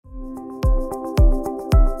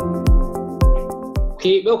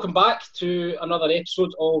Okay, welcome back to another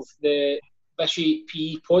episode of the Bishy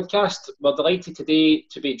PE podcast. We're delighted today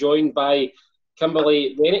to be joined by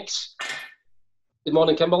Kimberley Renicks. Good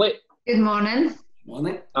morning, Kimberley. Good morning.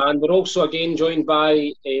 Morning. And we're also again joined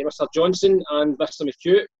by Mr. Johnson and Mr.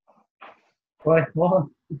 McHugh. Right, well,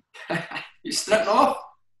 You stripped off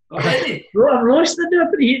already? I'm roasting there,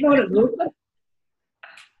 but he's not roasting.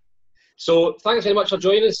 So thanks very much for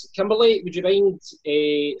joining us, Kimberley. Would you mind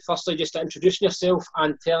firstly just introducing yourself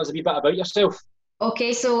and tell us a wee bit about yourself?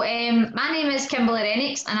 Okay, so my name is Kimberley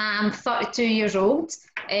Renicks and I'm 32 years old.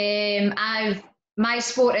 My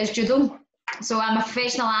sport is judo, so I'm a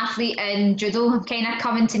professional athlete in judo. I'm kind of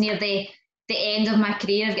coming to near the end of my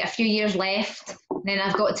career. I've got a few years left, and then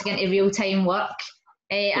I've got to get into real-time work.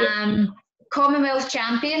 I'm Commonwealth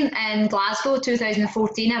champion in Glasgow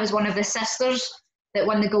 2014. I was one of the sisters that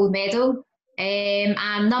won the gold medal.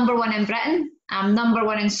 I'm number one in Britain, I'm number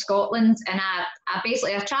one in Scotland, and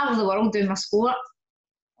I travel the world doing my sport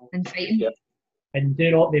and fighting. Yep. And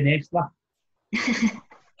do not be next one.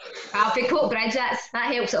 I'll be Coat Bridge, that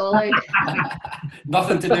helps it all out.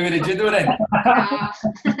 Nothing to do with the judo then?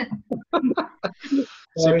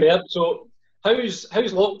 Superb. So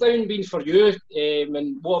how's lockdown been for you,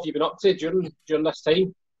 and what have you been up to during this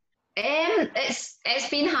time? It's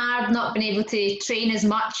been hard not being able to train as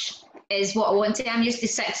much as what I want to. I'm used to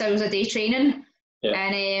 6 hours a day training,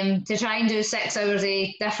 and to try and do 6 hours of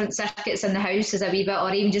different circuits in the house is a wee bit,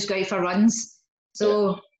 or even just go out for runs.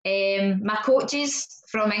 So my coaches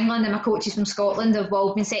from England and my coaches from Scotland have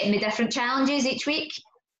all been setting me different challenges each week.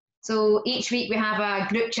 So each week we have a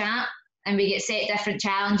group chat and we get set different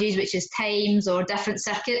challenges, which is times or different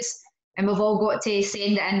circuits. And we've all got to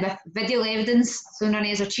send it in with video evidence, so none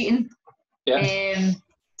of us are cheating,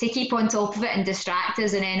 to keep on top of it and distract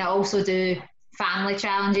us. And then I also do family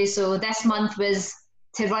challenges. So this month was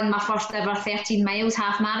to run my first ever 13 miles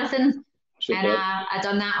half marathon. Super. And I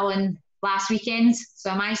done that on last weekend. So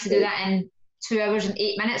I managed to do that in 2 hours and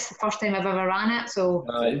 8 minutes, the first time I've ever ran it. So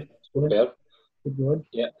superb.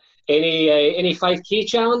 Yeah. Any 5K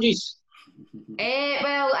challenges?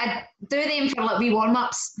 Well, I do them for like wee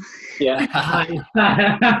warm-ups. Yeah. So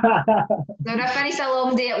I finished a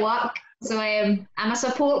long day at work. So I'm a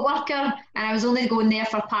support worker and I was only going there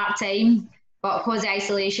for part-time, but because of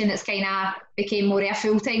isolation it's kind of became more of a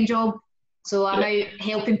full-time job. So I'm out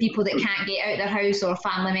helping people that can't get out of their house or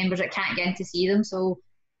family members that can't get in to see them. So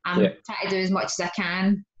I'm trying to do as much as I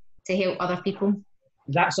can to help other people.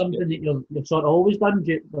 Is that something that you've sort of always done,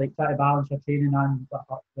 like try to balance your training and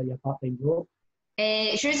your part-time job?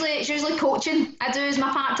 It's usually coaching I do as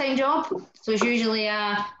my part-time job. So it's usually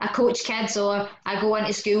I coach kids, or I go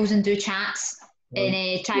into schools and do chats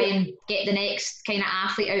and try and get the next kind of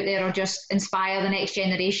athlete out there, or just inspire the next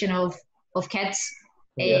generation of kids.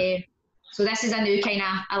 So this is a new kind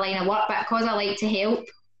of a line of work, but because I like to help,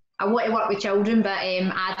 I want to work with children, but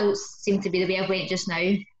adults seem to be the way I've went just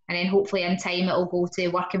now. And then hopefully in time it'll go to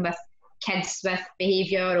working with kids with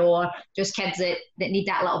behaviour, or just kids that need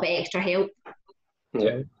that little bit extra help.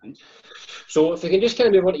 Yeah. So if you can just kind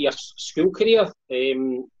of move on to your school career,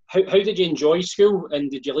 how did you enjoy school,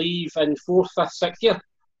 and did you leave in 4th, 5th, 6th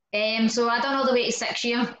year? So I done all the way to 6th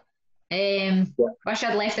year. Wish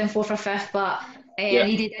I'd left in 4th or 5th, but I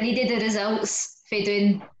needed the results for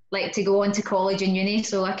doing, like, to go on to college and uni,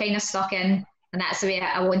 so I kind of stuck in. And that's the way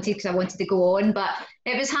I wanted, because I wanted to go on. But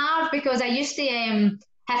it was hard because I used to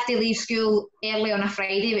have to leave school early on a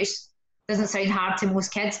Friday, which doesn't sound hard to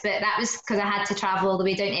most kids, but that was because I had to travel all the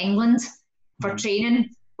way down to England for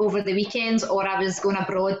training over the weekends, or I was going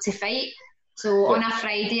abroad to fight. So on a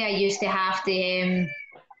Friday, I used to have to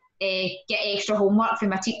get extra homework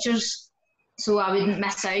from my teachers, so I wouldn't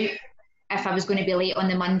miss out if I was going to be late on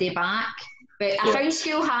the Monday back. But I found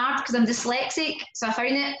school hard because I'm dyslexic, so I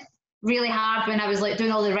found it really hard when I was like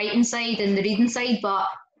doing all the writing side and the reading side, but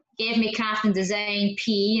gave me craft and design,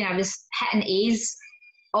 PE, and I was hitting A's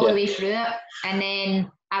all the way through it. And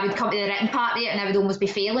then I would come to the written part of it and I would almost be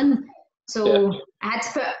failing. So I had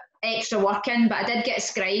to put extra work in, but I did get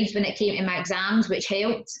scribes when it came to my exams, which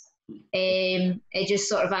helped. It just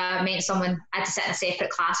sort of meant I had to sit in a separate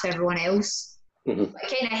class for everyone else. It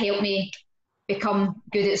kind of helped me become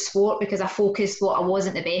good at sport, because I focused what I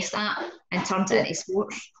wasn't the best at and turned it into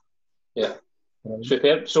sport. Yeah,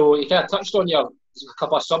 superb. So you kind of touched on a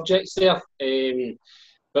couple of subjects there,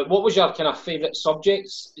 but what was your kind of favourite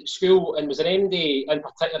subjects at school, and was there anybody in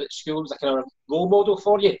particular at school was a kind of role model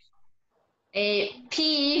for you?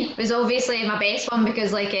 PE was obviously my best one,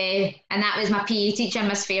 because and that was my PE teacher,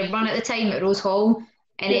 Miss Fairburn at the time at Rose Hall,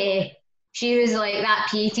 and she was like that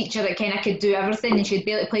PE teacher that kind of could do everything, and she'd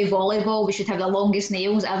be able to play volleyball, but she'd have the longest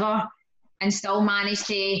nails ever, and still managed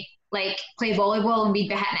to like play volleyball, and we'd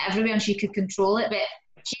be hitting it everywhere and she could control it. But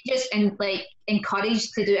she just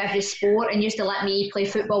encouraged to do every sport and used to let me play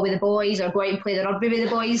football with the boys or go out and play the rugby with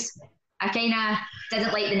the boys. I kind of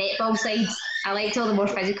didn't like the netball sides. I liked all the more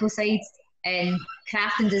physical sides, and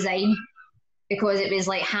craft and design, because it was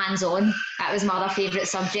like hands-on. That was my other favourite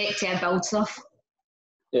subject, to build stuff.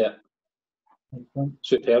 Yeah.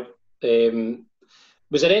 Superb.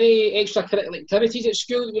 Was there any extracurricular activities at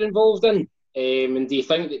school that you were involved in? And do you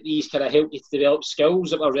think that these kind of helped you to develop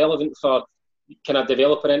skills that were relevant for kind of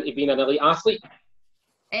developing into being an elite athlete?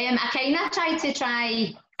 I kind of tried to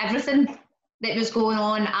try everything that was going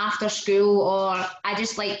on after school, or I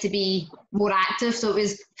just like to be more active. So it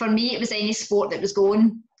was, for me, it was any sport that was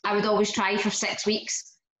going. I would always try for 6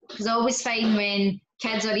 weeks, because I always find when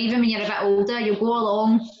kids, or even when you're a bit older, you'll go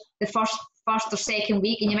along the first or second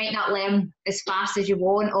week and you might not learn as fast as you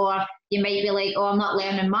want, or you might be like, oh, I'm not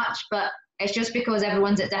learning much, but it's just because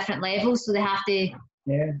everyone's at different levels, so they have to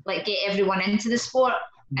like get everyone into the sport.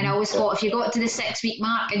 And I always thought if you got to the 6 week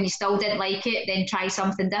mark and you still didn't like it, then try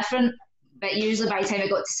something different. But usually by the time I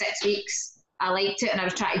got to 6 weeks, I liked it and I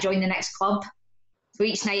would try to join the next club. So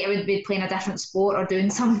each night I would be playing a different sport or doing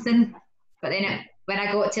something. But then when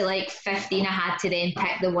I got to like 15, I had to then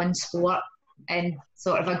pick the one sport and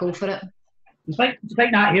sort of go for it. Do you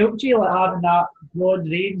think that helped you, like having that broad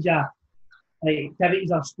range of like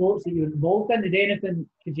activities or sports that you're involved in?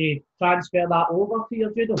 Could you transfer that over to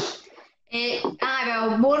your judo?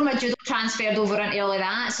 Well, more of my judo transferred over into all of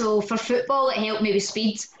that. So for football, it helped me with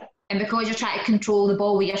speed. And because you're trying to control the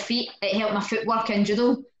ball with your feet, it helped my footwork in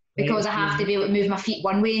judo, because I have to be able to move my feet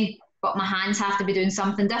one way, but my hands have to be doing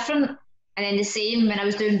something different. And then the same when I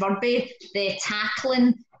was doing rugby, the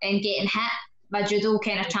tackling and getting hit, my judo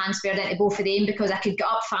kind of transferred into both of them, because I could get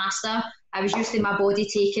up faster. I was used to my body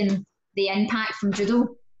taking the impact from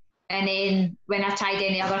judo. And then when I tried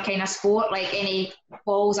any other kind of sport, like any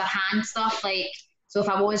balls or hand stuff, like, so if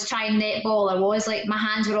I was trying netball, my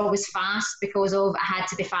hands were always fast, because I had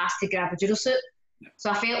to be fast to grab a judo suit. So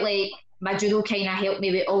I felt like my judo kind of helped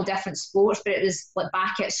me with all different sports, but it was like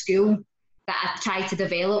back at school that I tried to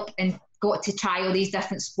develop and got to try all these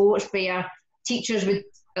different sports, where teachers would,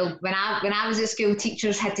 when I was at school,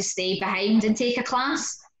 teachers had to stay behind and take a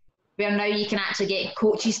class, where now you can actually get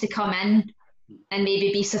coaches to come in and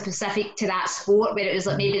maybe be specific to that sport, where it was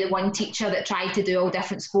like maybe the one teacher that tried to do all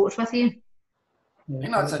different sports with you. I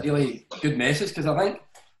think that's a really good message, because I think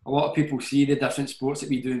a lot of people see the different sports that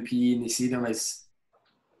we do in PE and they see them as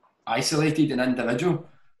isolated and individual.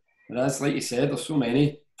 Whereas, like you said, there's so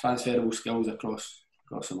many transferable skills across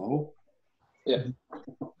them all. Yeah.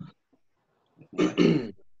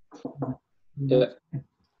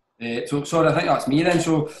 So, sorry, I think that's me then.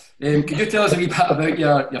 So, could you tell us a wee bit about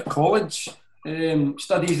your college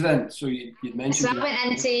studies then? So you'd mentioned... So I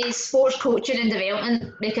went into sports coaching and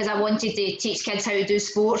development, because I wanted to teach kids how to do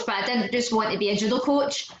sports, but I didn't just want to be a judo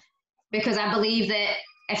coach, because I believe that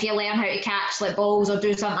if you learn how to catch like balls or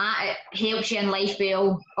do something like that, it helps you in life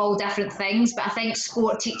with all different things. But I think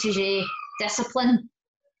sport teaches you discipline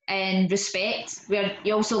and respect, where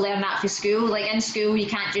you also learn that for school. Like in school, you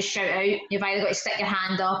can't just shout out. You've either got to stick your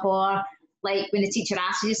hand up, or like when the teacher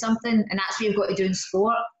asks you something, and that's what you've got to do in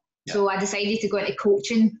sport. Yeah. So I decided to go into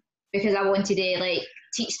coaching, because I wanted to like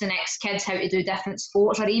teach the next kids how to do different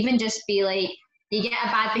sports, or even just be like, you get a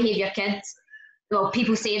bad behaviour kid. Well,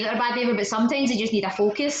 people say they're bad behaviour, but sometimes they just need a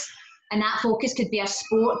focus, and that focus could be a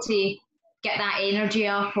sport to get that energy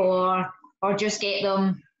up, or just get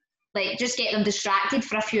them distracted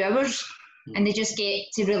for a few hours, and they just get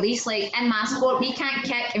to release. Like in my sport, we can't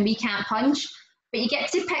kick and we can't punch, but you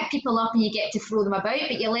get to pick people up and you get to throw them about,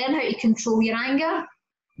 but you learn how to control your anger,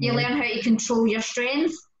 you learn how to control your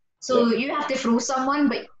strength. So you have to throw someone,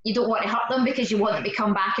 but you don't want to hurt them because you want them to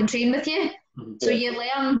come back and train with you. So you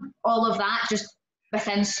learn all of that just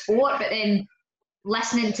within sport, but then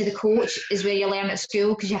listening to the coach is where you learn at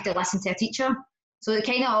school, because you have to listen to a teacher. So it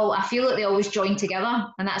kind of all, I feel like they always join together,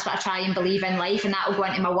 and that's what I try and believe in life, and that will go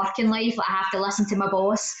into my working life. Like I have to listen to my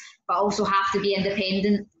boss, but also have to be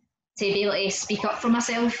independent to be able to speak up for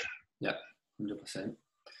myself. Yeah, 100%.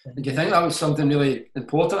 And do you think that was something really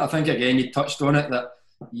important? I think, again, you touched on it, that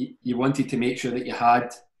you wanted to make sure that you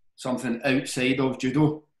had something outside of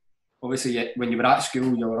judo. Obviously, when you were at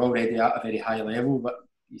school, you were already at a very high level, but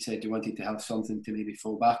you said you wanted to have something to maybe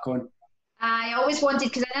fall back on. I always wanted,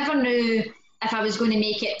 because I never knew if I was going to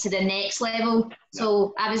make it to the next level.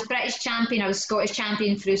 So I was British champion, I was Scottish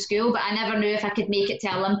champion through school, but I never knew if I could make it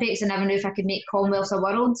to Olympics. I never knew if I could make Commonwealths or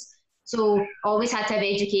Worlds. So always had to have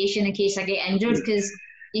education in case I get injured, because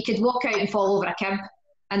you could walk out and fall over a kib,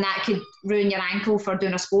 and that could ruin your ankle for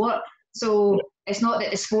doing a sport. So it's not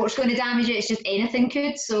that the sport's going to damage you, it's just anything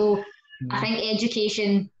could. So I think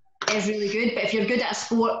education is really good, but if you're good at a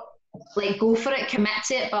sport, like go for it, commit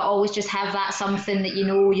to it, but always just have that something that you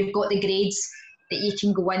know you've got the grades that you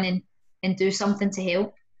can go in and do something to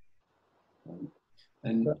help.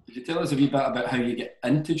 And could you tell us a wee bit about how you get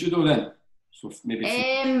into judo then? So maybe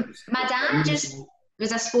my dad just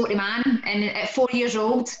was a sporty man, and at 4 years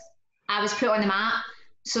old I was put on the mat,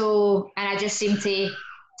 and I just seemed to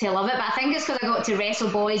love it. But I think it's because I got to wrestle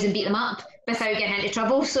boys and beat them up without getting into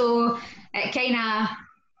trouble, so it kind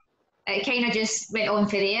of just went on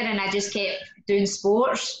from there, and I just kept doing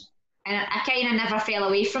sports, and I kind of never fell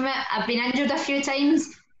away from it. I've been injured a few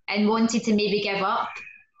times and wanted to maybe give up,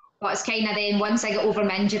 but it's kind of then once I get over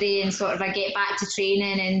my injury and sort of I get back to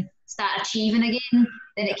training and start achieving again,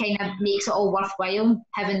 then it kind of makes it all worthwhile,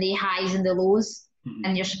 having the highs and the lows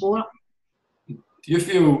in your sport. Do you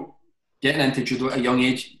feel getting into judo at a young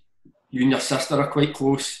age, you and your sister are quite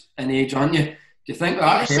close in age, aren't you? Do you think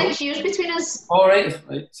that there's 6 years between us. Oh, right,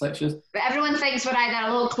 6 years. But everyone thinks we're either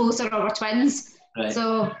a little closer or we're twins. Right.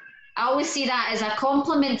 So I always see that as a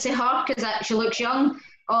compliment to her because she looks young,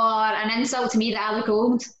 or an insult to me that I look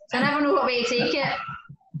old. So I never know what way to take it.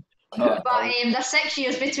 But there's 6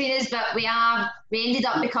 years between us, but we ended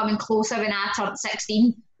up becoming closer when I turned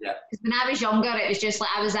 16. Yeah. Because when I was younger, it was just like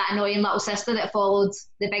I was that annoying little sister that followed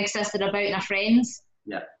the big sister about and her friends.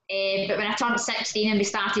 Yeah. But when I turned 16 and we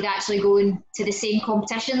started actually going to the same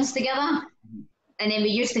competitions together, and then we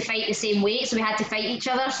used to fight the same weight, so we had to fight each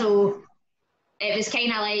other. So it was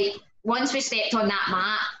kind of like once we stepped on that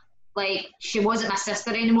mat, like she wasn't my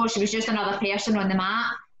sister anymore, she was just another person on the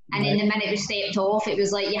mat. And then the minute we stepped off, it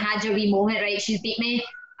was like you had your wee moment, right? She's beat me,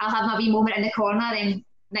 I'll have my wee moment in the corner, and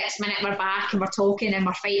next minute we're back and we're talking and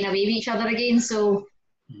we're fighting away with each other again. So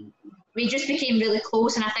we just became really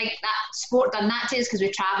close, and I think that sport done that to us because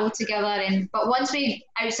we travelled together. But once we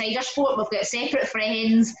outside our sport, we've got separate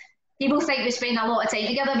friends. People think we spend a lot of time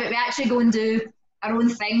together, but we actually go and do our own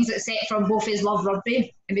things, except for both of us love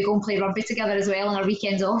rugby, and we go and play rugby together as well on our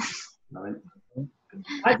weekends off.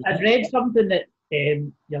 I'd read something that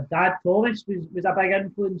your dad Thomas was a big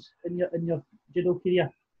influence in your judo career.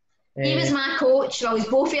 He was my coach. Well, he was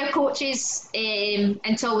both of our coaches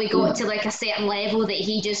until we got to like a certain level that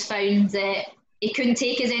he just found that he couldn't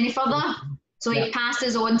take us any further. So he passed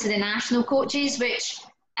us on to the national coaches, which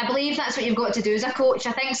I believe that's what you've got to do as a coach.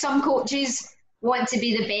 I think some coaches want to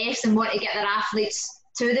be the best and want to get their athletes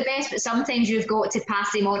to the best, but sometimes you've got to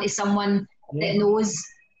pass them on to someone that knows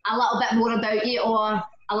a little bit more about you or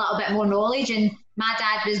a little bit more knowledge. And my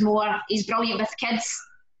dad was he's brilliant with kids,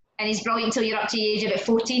 and he's brilliant until you're up to the age of about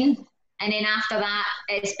 14, and then after that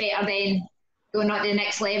it's better than going on to the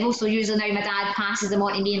next level. So usually now my dad passes them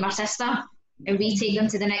on to me and my sister, and we take them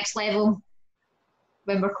to the next level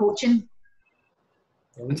when we're coaching.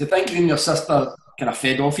 And do you think you and your sister kind of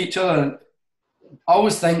fed off each other? I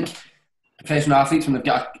always think professional athletes, when they've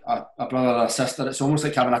got a brother or a sister, it's almost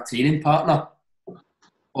like having a training partner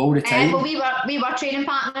all the time. Well, we were training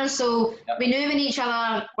partners, so we knew when each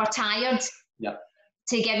other were tired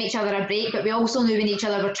to give each other a break, but we also knew when each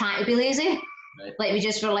other were trying to be lazy. Right. Like we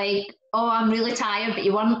just were like, oh, I'm really tired, but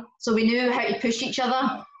you weren't. So we knew how to push each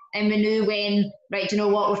other, and we knew when, right, do you know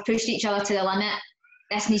what, we've pushed each other to the limit.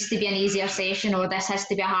 This needs to be an easier session, or this has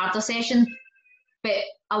to be a harder session. But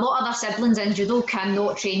a lot of other siblings in judo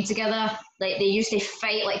cannot train together. Like they used to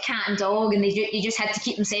fight like cat and dog, and you just had to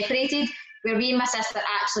keep them separated. Where me and my sister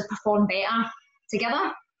actually performed better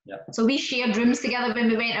together. Yeah. So we shared rooms together when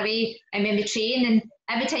we went away and when we trained, and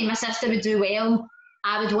every time my sister would do well,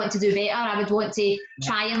 I would want to do better. I would want to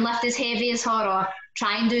try and lift as heavy as her or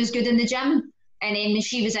try and do as good in the gym. And then when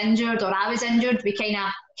she was injured or I was injured, we kind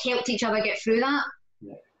of helped each other get through that.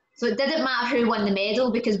 Yeah. So it didn't matter who won the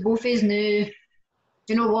medal, because both of us knew, do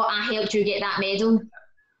you know what, I helped you get that medal.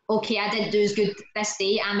 Okay, I didn't do as good this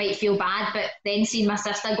day, I might feel bad, but then seeing my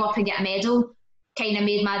sister go up and get a medal kind of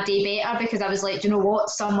made my day better, because I was like, do you know what,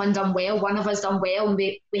 someone done well, one of us done well, and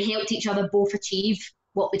we helped each other both achieve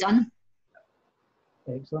what we done.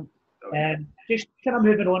 Excellent. Just kind of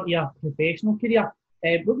moving on to your professional career,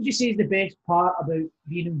 what would you say is the best part about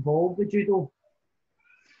being involved with judo?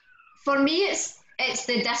 For me, it's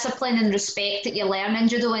the discipline and respect that you learn in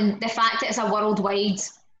judo, and the fact that it's a worldwide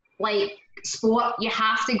sport. You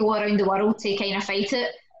have to go around the world to kind of fight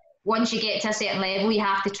it. Once you get to a certain level, you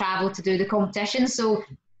have to travel to do the competition. So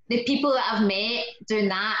the people that I've met doing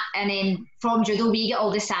that, and then from judo we get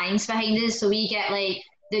all the science behind us. So we get like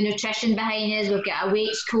the nutrition behind us, we've got a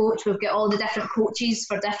weights coach, we've got all the different coaches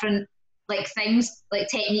for different like things, like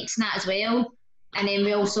techniques and that as well. And then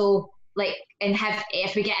we also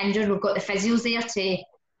if we get injured, we've got the physios there to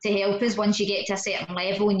to help us once you get to a certain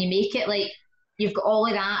level and you make it. Like, you've got all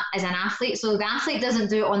of that as an athlete. So the athlete doesn't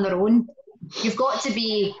do it on their own. You've got to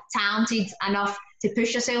be talented enough to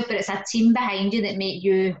push yourself, but it's a team behind you that make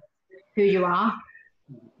you who you are.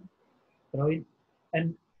 Brilliant.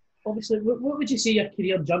 And obviously, what would you say your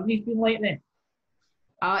career journey's been like then?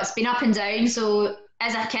 It's been up and down. So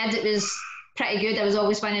as a kid, it was pretty good. I was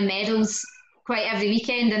always winning medals quite every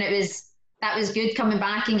weekend, and that was good, coming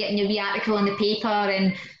back and getting your wee article in the paper,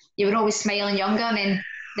 and you were always smiling younger. And then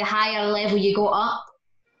the higher level you go up,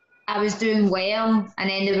 I was doing well, and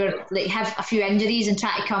then they were like have a few injuries and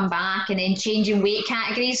try to come back, and then changing weight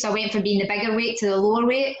categories. So I went from being the bigger weight to the lower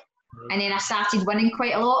weight, and then I started winning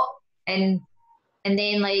quite a lot, and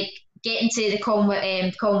then like getting to the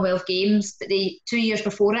Commonwealth Games. But the 2 years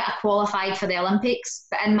before it, I qualified for the Olympics.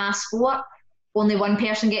 But in my sport, only one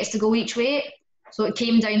person gets to go each weight, so it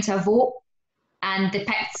came down to a vote, and they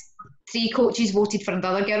picked 3 coaches voted for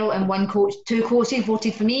another girl, and 2 coaches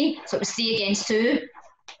voted for me. So it was 3 against 2.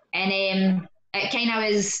 And it kind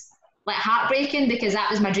of was like heartbreaking, because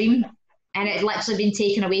that was my dream, and it had literally been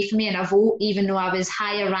taken away from me in a vote, even though I was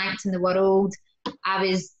higher ranked in the world. I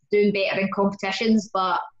was doing better in competitions,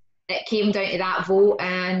 but it came down to that vote,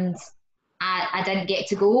 and I didn't get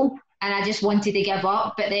to go, and I just wanted to give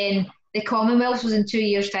up. But then the Commonwealth was in 2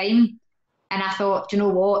 years' time, and I thought, do you know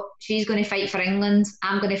what? She's going to fight for England.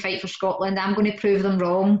 I'm going to fight for Scotland. I'm going to prove them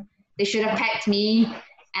wrong. They should have picked me,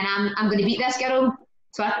 and I'm going to beat this girl.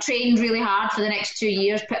 So I trained really hard for the next 2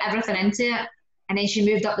 years, put everything into it, and then she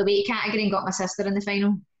moved up the weight category and got my sister in the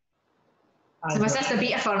final. So my sister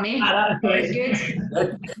beat her for me. It was good.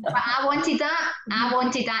 But I wanted that. I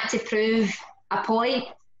wanted that to prove a point.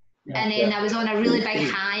 And then I was on a really big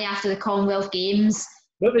high after the Commonwealth Games.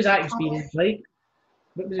 What was that experience like?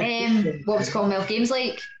 What was Commonwealth Games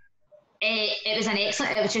like? It was an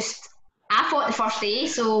excellent. It was just, I fought the first day,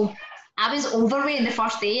 so I was overweight in the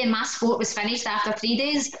first day, and my sport was finished after 3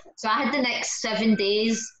 days. So I had the next 7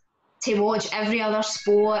 days to watch every other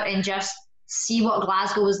sport and just see what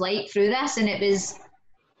Glasgow was like through this. And it was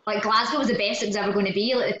like, Glasgow was the best it was ever going to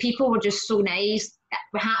be. Like, the people were just so nice.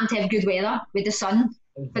 We happened to have good weather with the sun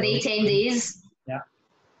for the 10 days. Yeah.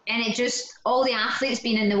 And it just, all the athletes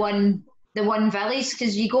being in the one village,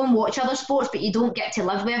 because you go and watch other sports, but you don't get to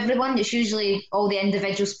live with everyone. It's usually all the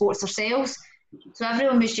individual sports themselves. So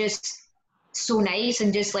everyone was just so nice,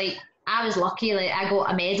 and just like, I was lucky. Like, I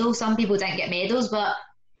got a medal. Some people didn't get medals, but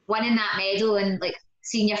winning that medal and like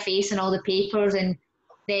seeing your face in all the papers, and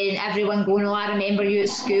then everyone going, oh, I remember you at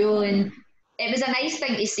school. And it was a nice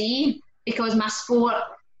thing to see, because my sport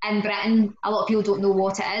in Britain, a lot of people don't know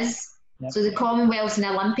what it is. Yep. So the Commonwealth and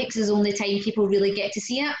the Olympics is the only time people really get to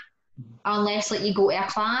see it, unless like you go to a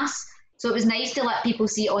class. So it was nice to let people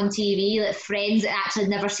see it on TV, like friends that actually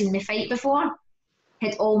had never seen me fight before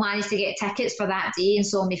had all managed to get tickets for that day and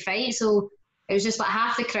saw me fight. So it was just like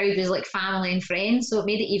half the crowd was like family and friends, so it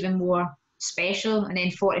made it even more special. And then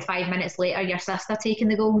 45 minutes later, your sister taking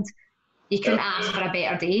the gold. You couldn't ask for a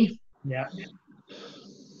better day. Yeah.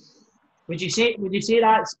 Would you say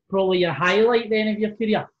that's probably your highlight then of your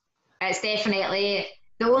career? It's definitely,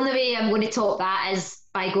 the only way I'm going to top that is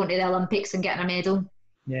by going to the Olympics and getting a medal.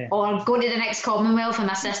 Yeah. Or going to the next Commonwealth and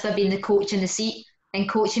my sister being the coach in the seat and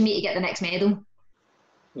coaching me to get the next medal.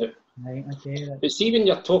 Yep. Right, okay. But see, when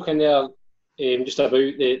you're talking there just about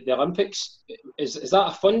the Olympics, is that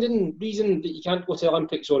a funding reason that you can't go to the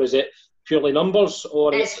Olympics, or is it purely numbers?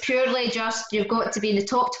 Or it's purely just, you've got to be in the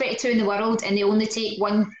top 22 in the world, and they only take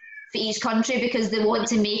one for each country, because they want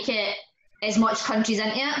to make it as much countries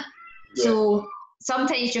into it. Yeah. So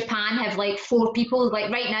sometimes Japan have like 4 people. Like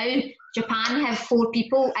right now, Japan have 4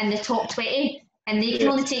 people in the top 20, and they can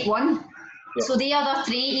only take 1. Yeah. So the other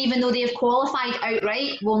 3, even though they've qualified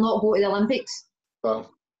outright, will not go to the Olympics. Wow.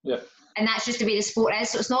 Yeah. And that's just the way the sport is.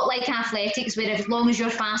 So it's not like athletics, where as long as you're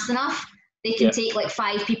fast enough, they can take like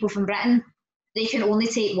 5 people from Britain. They can only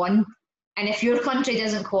take 1. And if your country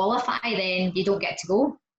doesn't qualify, then you don't get to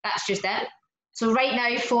go. That's just it. So right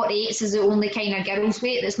now, 48 is the only kind of girls'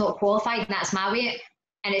 weight that's not qualified, and that's my weight.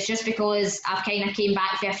 And it's just because I've kind of came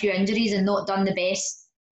back for a few injuries and not done the best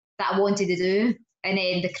that I wanted to do. And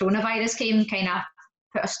then the coronavirus came, kind of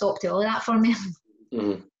put a stop to all of that for me.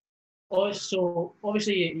 Mm-hmm. So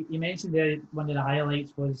obviously you mentioned there one of the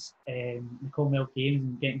highlights was the Commonwealth Games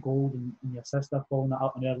and getting gold, and your sister following it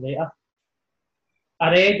up an hour later.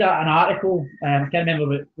 I read an article, I can't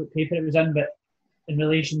remember what paper it was in, but in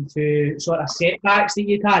relation to sort of setbacks that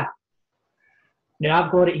you'd had. Now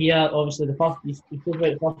I've got it here. Obviously the first, you spoke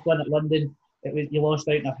about the first one at London. It was, you lost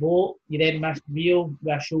out in a vote. You then missed Rio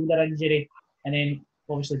with a shoulder injury, and then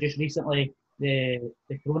obviously just recently the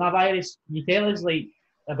coronavirus. Can you tell us like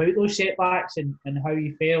about those setbacks and how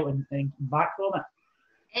you felt and come back from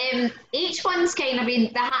it? Each one's kind of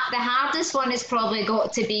been, the hardest one has probably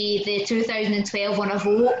got to be the 2012 one, a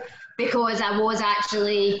vote, because I was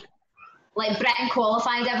actually, like, Britain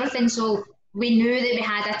qualified everything, so we knew that we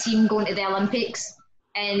had a team going to the Olympics,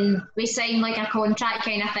 and we signed like a contract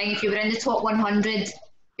kind of thing if you were in the top 100,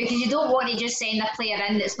 because you don't want to just send a player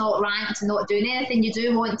in that's not ranked and not doing anything. You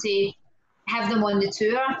do want to have them on the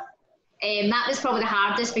tour. That was probably the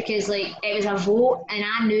hardest, because like it was a vote and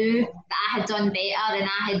I knew that I had done better than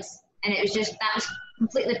I had, and it was just, that was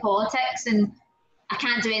completely politics and I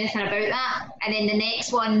can't do anything about that. And then the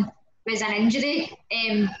next one was an injury.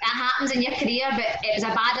 That happens in your career, but it was a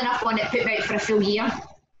bad enough one that put me out for a full year.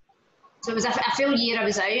 So it was a full year I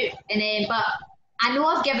was out, and but I know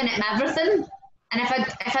I've given it everything, and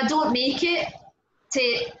if I don't make it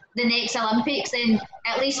to the next Olympics, then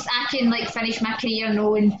at least I can like finish my career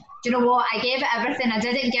knowing, do you know what, I gave it everything. I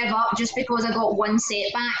didn't give up just because I got one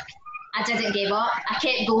setback. I didn't give up. I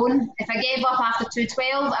kept going. If I gave up after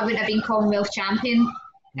 212, I wouldn't have been Commonwealth champion.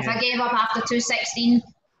 If I gave up after 216,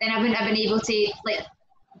 then I wouldn't have been able to like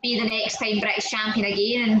be the next time British champion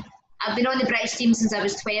again. And I've been on the British team since I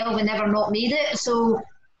was 12 and never not made it. So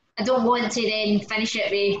I don't want to then finish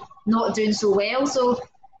it with not doing so well. So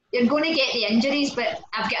you're going to get the injuries, but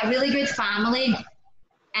I've got a really good family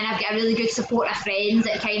and I've got a really good support of friends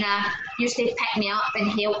that kind of used to pick me up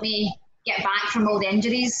and help me get back from all the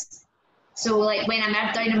injuries. So like when I'm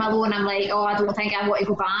down in my low and I'm like, oh, I don't think I want to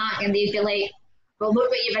go back, and they'd be like, well, look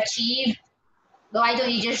what you've achieved. Why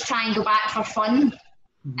don't you just try and go back for fun?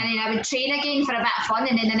 And then I would train again for a bit of fun,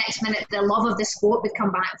 and then the next minute the love of the sport would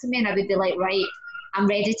come back to me and I would be like, right, I'm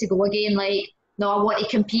ready to go again. Like, no, I want to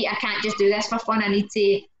compete. I can't just do this for fun. I need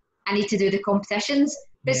to do the competitions.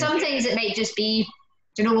 But sometimes it might just be,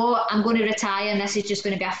 do you know what, I'm going to retire and this is just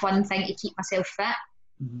going to be a fun thing to keep myself fit.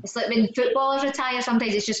 It's like when footballers retire,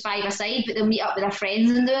 sometimes it's just 5-a-side, but they'll meet up with their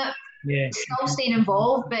friends and do it. Yeah. Still staying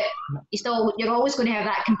involved, but you're always going to have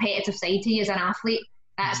that competitive side to you as an athlete.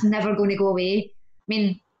 That's never going to go away. I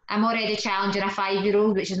mean, I'm already challenging a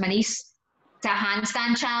 5-year-old, which is my niece, to a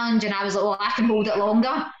handstand challenge, and I was like, oh, I can hold it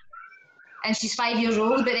longer. And she's 5 years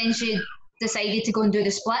old, but then she decided to go and do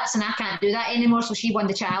the splits, and I can't do that anymore, so she won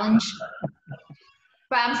the challenge.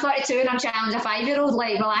 But I'm 32 and I'm challenging a 5-year-old,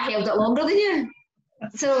 like, well, I held it longer than you.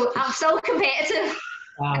 So I'm still competitive.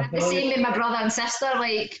 And I'm the same with my brother and sister.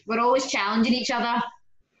 Like, we're always challenging each other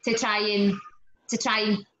to try and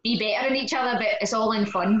be better than each other, but it's all in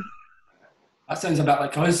fun. That sounds a bit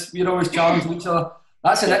like us. We're always challenging each other.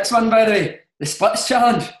 That's the next one, by the way. The splits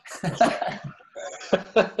challenge.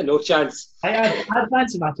 No chance. I'd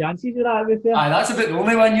fancy my chances with that. Aye, that's about the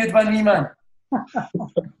only one you'd win me, man.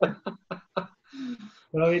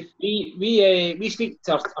 We speak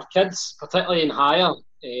to our kids, particularly in higher,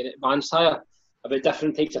 advanced higher, about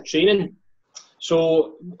different types of training.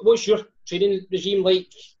 So what's your training regime like?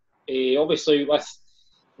 Obviously with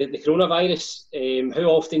the coronavirus, how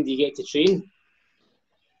often do you get to train?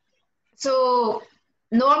 So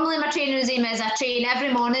normally my training regime is I train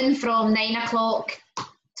every morning from 9 o'clock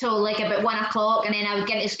till like about 1 o'clock, and then I would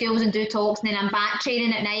get into schools and do talks, and then I'm back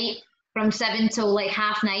training at night from 7 till like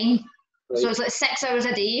 9:30. Right. So it's like 6 hours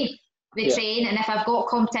a day we train, and if I've got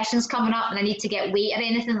competitions coming up and I need to get weight or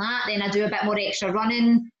anything like that, then I do a bit more extra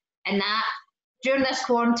running and that. During this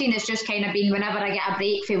quarantine, it's just kind of been whenever I get a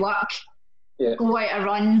break for work, go out a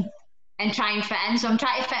run and try and fit in. So I'm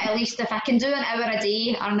trying to fit at least, if I can do an hour a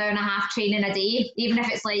day or an hour and a half training a day, even if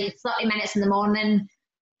it's like 30 minutes in the morning,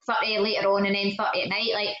 30 later on, and then 30 at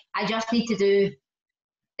night. Like, I just need to do,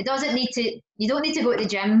 you don't need to go to the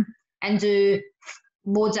gym and do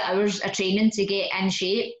loads of hours of training to get in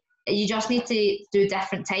shape. You just need to do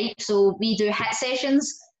different types. So we do HIIT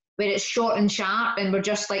sessions where it's short and sharp, and we're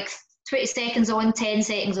just like 20 seconds on, 10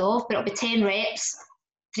 seconds off, but it'll be 10 reps,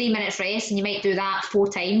 3 minutes rest, and you might do that 4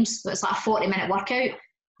 times. So it's like a 40-minute workout.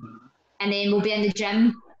 And then we'll be in the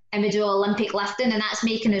gym and we do Olympic lifting, and that's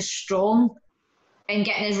making us strong and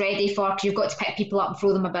getting us ready for, because you've got to pick people up and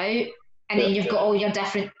throw them about. And then you've got all your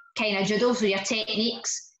different kind of judo. So your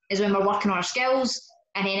techniques is when we're working on our skills.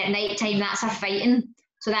 And then at night time, that's our fighting.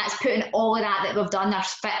 So that's putting all of that we've done, our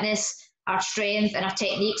fitness, our strength and our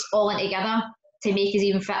techniques all in together to make us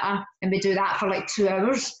even fitter. And we do that for like 2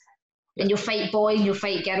 hours. And you'll fight boys and you'll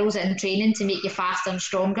fight girls in training to make you faster and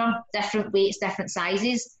stronger. Different weights, different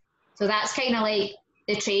sizes. So that's kind of like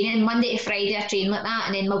the training. Monday to Friday I train like that,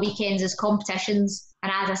 and then my weekends is competitions.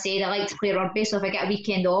 And as I said, I like to play rugby, so if I get a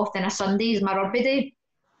weekend off, then a Sunday is my rugby day.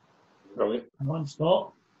 Brilliant.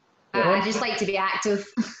 Non-stop. I just like to be active.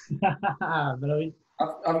 Brilliant.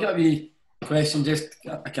 I've got a wee question, just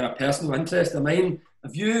a kind of personal interest of mine.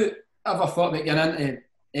 Have you ever thought about getting into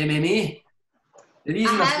MMA? The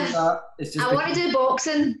reason I say that is just I want to do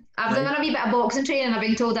boxing. I've done a wee bit of boxing training. I've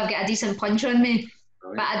been told I've got a decent puncher in me,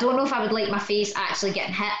 but I don't know if I would like my face actually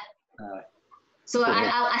getting hit. So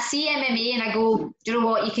I see MMA and I go, do you know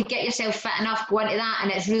what? You could get yourself fit enough, go into that,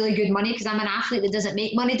 and it's really good money because I'm an athlete that doesn't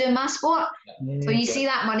make money doing my sport. So you see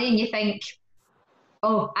that money and you think,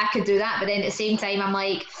 oh, I could do that. But then at the same time, I'm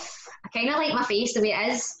like, I kind of like my face the way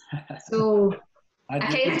it is. So I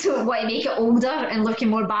kind of don't want to make it older and looking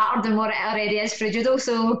more battered than what it already is for judo.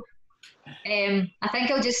 So I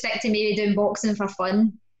think I'll just stick to maybe doing boxing for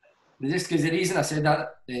fun. Just because the reason I said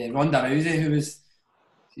that, Ronda Rousey,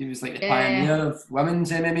 she was like the pioneer of women's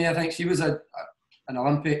MMA, I think. She was an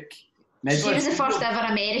Olympic medalist. She was the first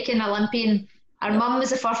ever American Olympian. Her mum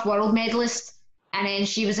was the first world medalist. And then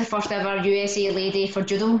she was the first ever USA lady for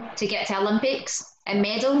judo to get to Olympics and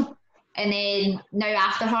medal. And then now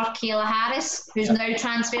after her, Kayla Harris, who's now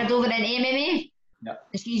transferred over in MMA. And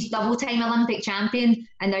she's double-time Olympic champion.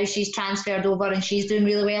 And now she's transferred over and she's doing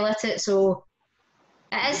really well at it. So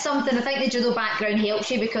it is something. I think the judo background helps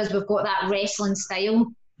you because we've got that wrestling style.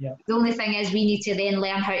 The only thing is we need to then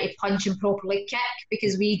learn how to punch and properly kick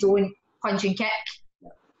because we don't punch and kick.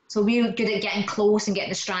 So we're good at getting close and getting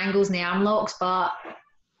the strangles and the arm locks, but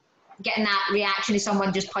getting that reaction to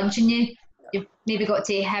someone just punching you, you've maybe got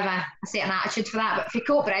to have a certain attitude for that. But for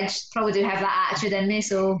Coatbridge, probably do have that attitude in me,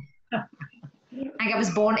 so I think I was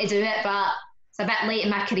born to do it, but it's a bit late in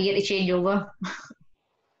my career to change over.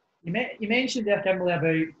 You mentioned there, Kimberley,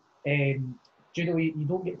 about judo, you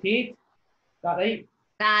don't get paid, is that right?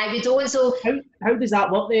 Aye, we don't. So how does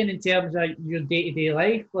that work then in terms of your day-to-day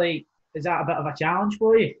life? Like, is that a bit of a challenge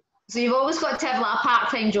for you? So you've always got to have like a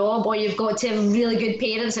part-time job, or you've got to have really good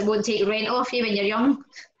parents that won't take rent off you when you're young.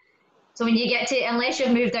 So when you get to, unless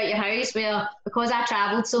you've moved out your house, where because I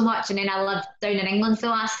travelled so much and then I lived down in England for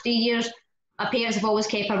the last 3 years, my parents have always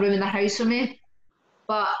kept a room in their house for me.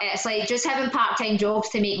 But it's like just having part-time jobs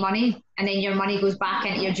to make money, and then your money goes back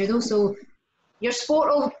into your judo. So your sport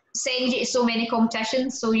will send you to so many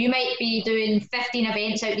competitions. So you might be doing 15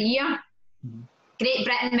 events out the year. Great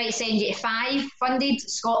Britain might send you to 5 funded,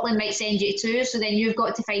 Scotland might send you to 2, so then you've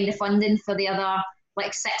got to find the funding for the other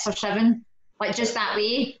like 6 or 7, like just that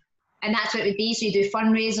way. And that's what it would be. So you do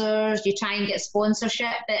fundraisers, you try and get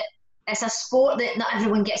sponsorship, but it's a sport that not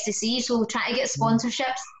everyone gets to see, so try to get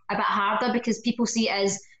sponsorships a bit harder because people see it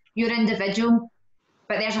as you're individual,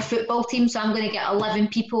 but there's a football team, so I'm going to get 11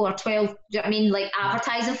 people or 12, do you know what I mean, like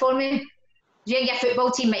advertising for me. You think a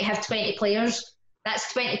football team might have 20 players,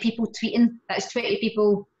 that's 20 people tweeting, that's 20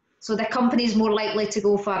 people. So the company's more likely to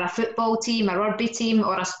go for a football team, a rugby team,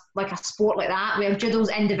 or like a sport like that, where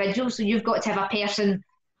judo's individual. So you've got to have a person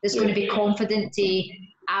that's going to be confident to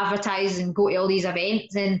advertise and go to all these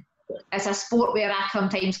events. And it's a sport where I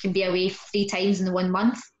sometimes can be away 3 times in the 1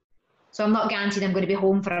 month. So I'm not guaranteed I'm going to be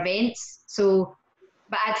home for events. So,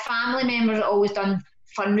 but I had family members that always done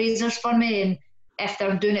fundraisers for me, and if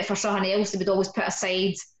they're doing it for someone else, they would always put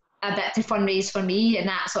aside a bit to fundraise for me, and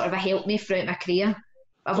that sort of helped me throughout my career.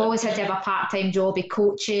 I've always had to have a part-time job of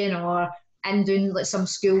coaching or in doing like some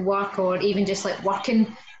school work, or even just like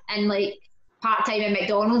working in like part-time at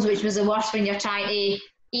McDonald's, which was the worst when you're trying to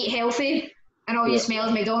eat healthy and all you smell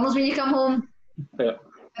is McDonald's when you come home. But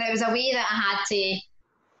it was a way that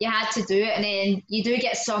you had to do it, and then you do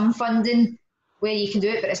get some funding where you can do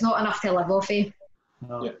it, but it's not enough to live off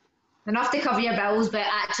of. Enough to cover your bills, but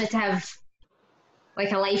actually to have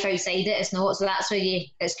like a life outside it, it's not. So that's where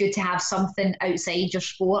it's good to have something outside your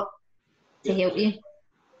sport to help you.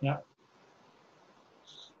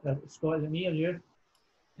 Scott, is it me or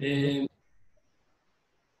you?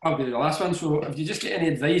 I'll be the last one. So have you just got any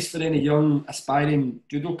advice for any young aspiring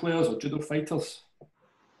judo players or judo fighters?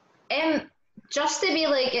 Just to be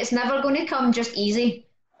like, it's never going to come just easy.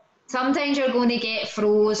 Sometimes you're going to get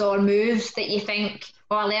throws or moves that you think,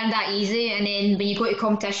 oh, I learned that easy, and then when you go to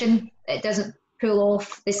competition, it doesn't pull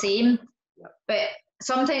off the same. But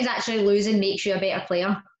sometimes actually losing makes you a better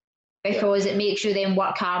player, because it makes you then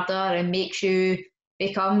work harder and makes you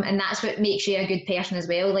become, and that's what makes you a good person as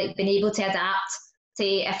well, like being able to adapt to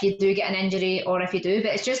if you do get an injury or if you do.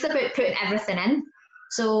 But it's just about putting everything in.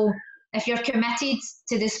 So if you're committed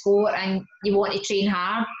to the sport and you want to train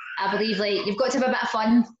hard, I believe like you've got to have a bit of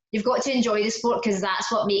fun. You've got to enjoy the sport, because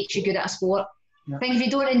that's what makes you good at a sport. I think if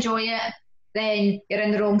you don't enjoy it, then you're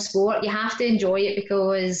in the wrong sport. You have to enjoy it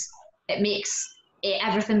because it makes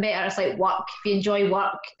everything better. It's like work. If you enjoy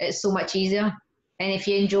work, it's so much easier. And if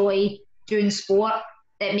you enjoy doing sport,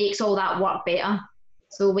 it makes all that work better.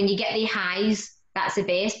 So when you get the highs, that's the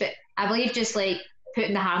best. But I believe just like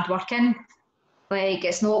putting the hard work in, Like,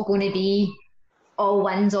 it's not going to be all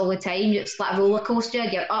wins all the time. It's like a roller coaster.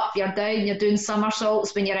 You're up, you're down, you're doing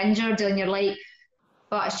somersaults when you're injured, and you're like,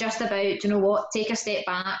 but it's just about, you know what, take a step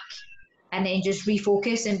back and then just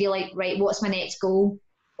refocus and be like, right, what's my next goal?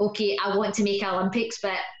 Okay, I want to make Olympics,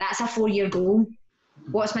 but that's a 4-year goal.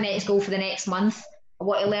 What's my next goal for the next month? I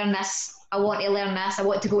want to learn this. I want to learn this. I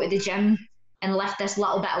want to go to the gym and lift this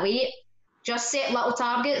little bit of weight. Just set little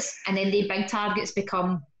targets, and then the big targets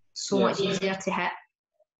become so much easier to hit.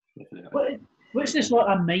 What's the sort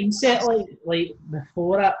of mindset like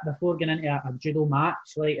before getting into a judo match?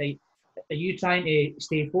 Like, are you trying to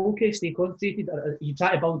stay focused, stay concentrated, or are you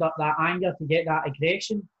trying to build up that anger to get that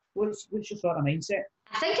aggression? What's your sort of mindset?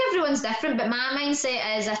 I think everyone's different, but my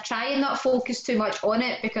mindset is I try and not focus too much on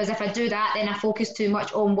it, because if I do that, then I focus too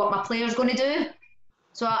much on what my player's going to do.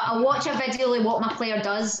 So I'll watch a video of what my player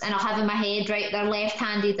does, and I'll have in my head, right, they're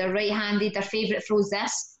left-handed, they're right-handed, their favourite throw's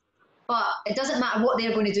this. But it doesn't matter what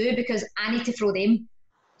they're going to do, because I need to throw them.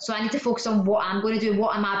 So I need to focus on what I'm going to do,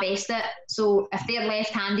 what am I best at. So if they're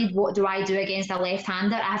left-handed, what do I do against a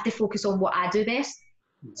left-hander? I have to focus on what I do best.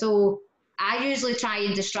 So I usually try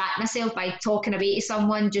and distract myself by talking away to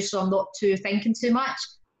someone, just so I'm not thinking too much.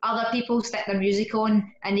 Other people stick their music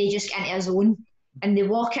on and they just get into a zone, and they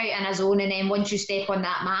walk out in a zone, and then once you step on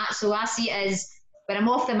that mat, so I see it as when I'm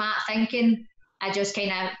off the mat thinking, I just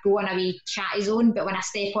kind of go in a wee chatty zone, but when I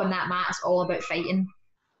step on that mat, it's all about fighting.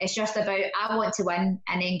 It's just about, I want to win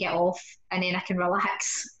and then get off, and then I can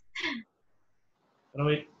relax.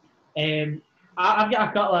 Right. I've got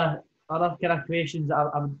a couple of other kind of questions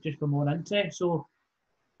that I'm just for more interest. So,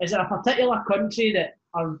 is there a particular country that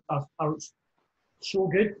are so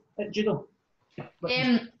good at judo?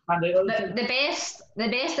 The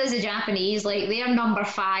best is the Japanese. Like, they're number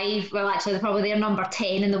 5. Well, actually, they're number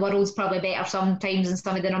 10 in the world's probably better sometimes than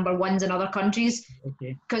some of the number 1s in other countries.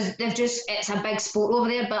 Okay. Because it's a big sport over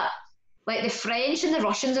there. But like the French and the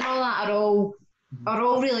Russians and all that are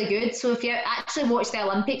all really good. So if you actually watch the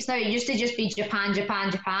Olympics now, it used to just be Japan,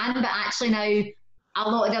 but actually now a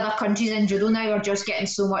lot of the other countries in judo now are just getting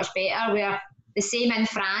so much better. Where the same in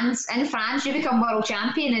France. In France, you become world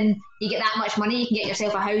champion and you get that much money, you can get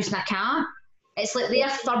yourself a house and a car. It's like their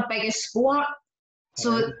third biggest sport.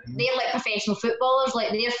 So they're like professional footballers,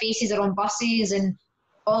 like their faces are on buses and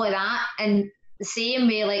all of that. And the same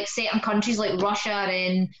way, like certain countries like Russia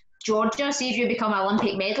and Georgia, see if you become an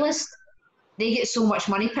Olympic medalist, they get so much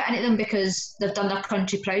money put into them because they've done their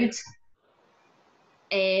country proud.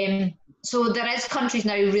 So there is countries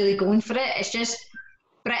now really going for it. It's just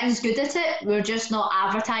Britain's good at it. We're just not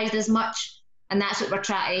advertised as much, and that's what we're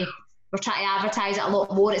trying to advertise it a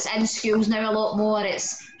lot more. It's in schools now a lot more.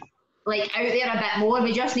 It's like out there a bit more.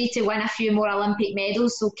 We just need to win a few more Olympic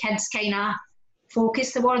medals so kids kind of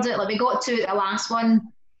focus towards it. Like we got to the last one,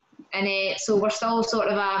 and so we're still sort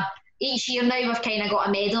of each year now we've kind of got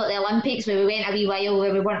a medal at the Olympics, where we went a wee while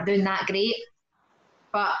where we weren't doing that great.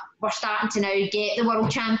 But we're starting to now get the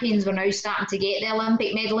world champions. We're now starting to get the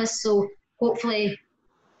Olympic medalists. So hopefully,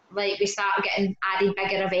 like, we start getting added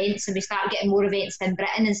bigger events, and we start getting more events in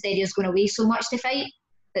Britain instead of us going away so much to fight.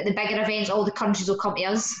 That the bigger events, all the countries will come to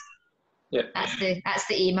us. Yeah, that's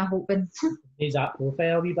the aim. I'm hoping. Is that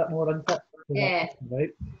profile a wee bit more into it? Yeah. Right.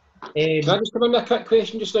 Can I just come in with a quick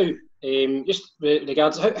question just now? Just with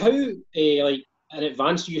regards how like in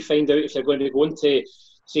advance do you find out if you're going to go into,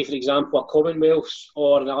 say for example, a Commonwealth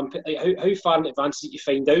or an Olympic? Like how far in advance did you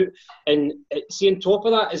find out? And see, on top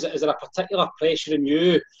of that, is there a particular pressure on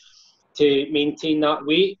you to maintain that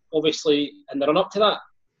weight, obviously, in the run up to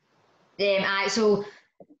that? So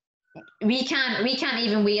we can't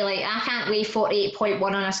even weigh, like, I can't weigh 48.1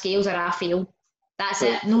 on a scales or I fail. That's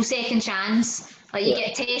it. No second chance. Like, you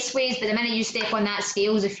get test weighs, but the minute you step on that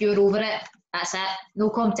scales, if you're over it, that's it. No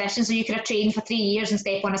competition. So you could have trained for 3 years and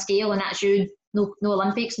step on a scale, and that's you. No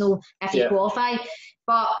Olympics, no if you qualify.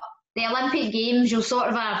 But the Olympic Games, you'll sort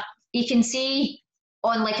of you can see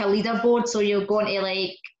on like a leaderboard. So you'll go onto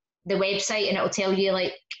like the website and it'll tell you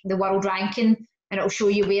like the world ranking, and it'll show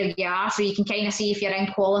you where you are. So you can kind of see if you're in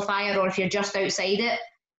qualifier or if you're just outside it.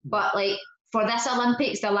 But like for this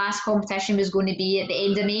Olympics, the last competition was going to be at the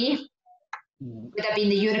end of May. Would have been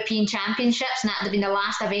the European Championships, and that would have been the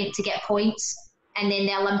last event to get points. And then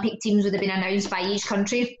the Olympic teams would have been announced by each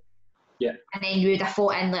country. Yeah. And then you would have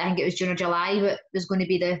fought in, like, I think it was June or July, but it was going to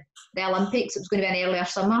be the Olympics. It was going to be an earlier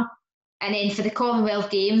summer. And then for the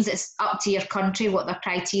Commonwealth Games, it's up to your country what their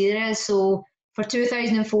criteria is. So for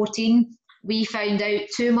 2014, we found out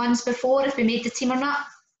 2 months before if we made the team or not.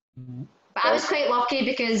 But I was quite lucky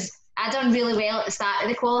because I done really well at the start of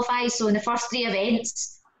the qualifiers. So in the first 3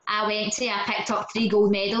 events I picked up 3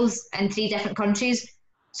 gold medals in 3 different countries.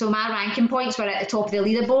 So my ranking points were at the top of the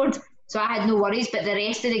leaderboard. So I had no worries, but the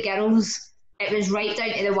rest of the girls, it was right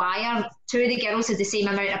down to the wire. 2 of the girls had the same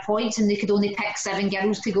amount of points and they could only pick 7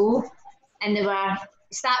 girls to go. And they were,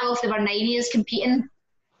 started off, there were 9 years competing,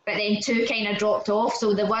 but then 2 kind of dropped off.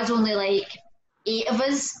 So there was only like 8 of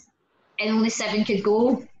us and only 7 could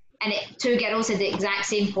go. And 2 girls had the exact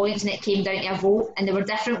same points and it came down to a vote, and there were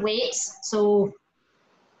different weights. So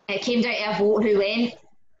it came down to a vote who went.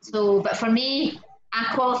 So, but for me,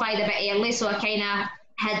 I qualified a bit early, so I kind of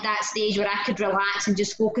had that stage where I could relax and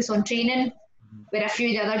just focus on training, where a few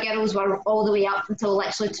of the other girls were all the way up until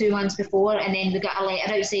literally 2 months before, and then we got a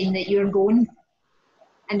letter out saying that you're going,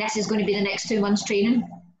 and this is going to be the next 2 months training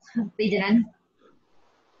leading in.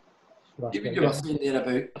 You were saying there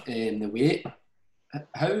about the weight.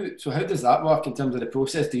 How does that work in terms of the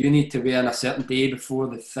process? Do you need to weigh in a certain day before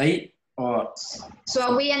the fight, or? So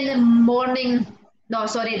I weigh in the morning. No,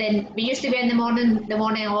 sorry. Then we used to weigh in the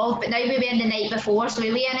morning of, but now we weigh in the night before. So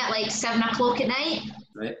we weigh in at like 7 o'clock at night.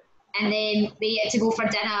 Right. And then we get to go for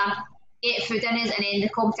dinner, 8 food dinners, and then the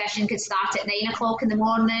competition could start at 9 o'clock in the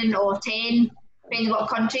morning or 10, depending on what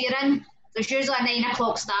country you're in. So it's usually a 9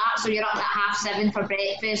 o'clock start. So you're up at 7:30 for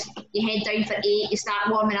breakfast. You head down for 8. You start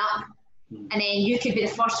warming up. And then you could be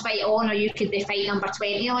the first fight on, or you could be fight number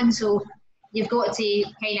 20 on. So you've got to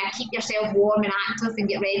kind of keep yourself warm and active and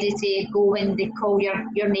get ready to go when they call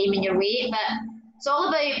your name and your weight. But it's all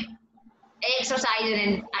about exercising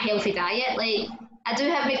and a healthy diet. Like, I do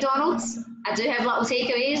have McDonald's. I do have little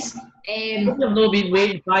takeaways. You've not been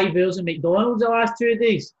waiting 5 hours in McDonald's the last 2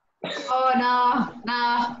 days? Oh, no,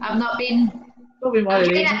 I've not been.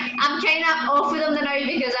 I'm kind of off with them now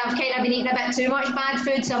because I've kind of been eating a bit too much bad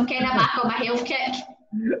food, so I'm kind of back on my health kick.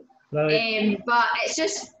 Right. But it's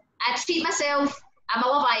just, I treat myself. I'm a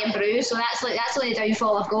Love Iron Brew, so that's the only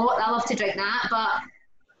downfall I've got. I love to drink that, but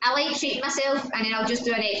I like treating myself, and then I'll just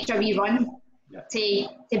do an extra wee run to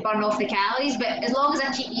burn off the calories. But as long as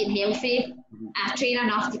I keep eating healthy, I train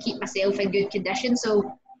enough to keep myself in good condition. So,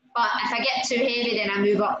 but if I get too heavy, then I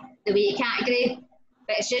move up the weight category.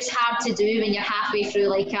 But it's just hard to do when you're halfway through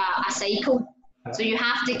like a cycle. So you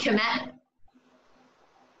have to commit,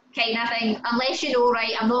 kind of thing. Unless you know,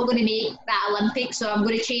 right, I'm not going to make that Olympic, so I'm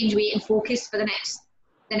going to change weight and focus for the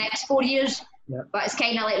next 4 years. Yeah. But it's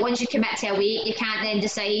kind of like once you commit to a weight, you can't then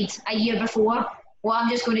decide a year before, well, I'm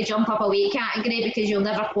just going to jump up a weight category, because you'll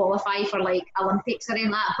never qualify for like Olympics or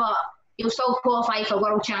anything like that. But you'll still qualify for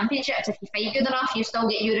World Championships if you fight good enough. You still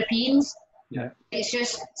get Europeans. Yeah. It's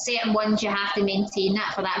just certain ones you have to maintain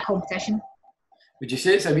that for that competition. Would you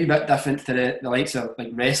say it's a wee bit different to the likes of like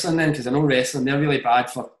wrestling then? Because I know wrestling, they're really bad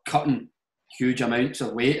for cutting huge amounts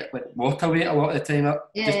of weight, like water weight a lot of the time.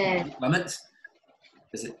 Just limits.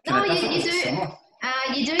 Is it kind of different?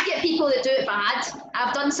 You do get people that do it bad.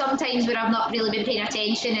 I've done some times where I've not really been paying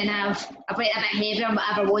attention and I've went a bit heavier than what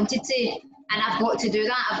I ever wanted to. And I've got to do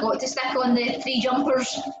that. I've got to stick on the 3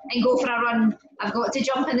 jumpers and go for a run. I've got to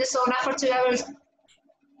jump in the sauna for 2 hours.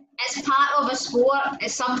 It's part of a sport.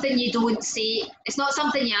 It's something you don't say. It's not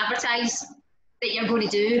something you advertise that you're going to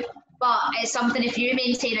do, but it's something, if you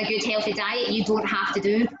maintain a good healthy diet, you don't have to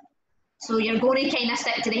do. So you're going to kind of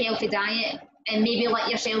stick to the healthy diet and maybe let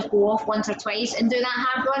yourself go off once or twice and do that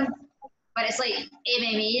hard run. But it's like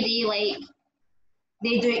MMA,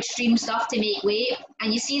 they do extreme stuff to make weight,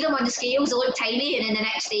 and you see them on the scales, they look tiny, and then the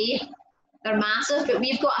next day they're massive. But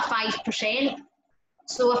we've got a 5%.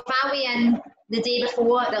 So if I weigh in the day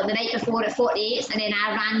before, the night before at 48, and then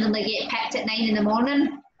I randomly get picked at 9 in the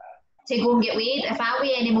morning to go and get weighed, if I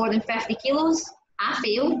weigh any more than 50 kilos, I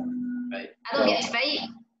fail. Right. I don't get to fight.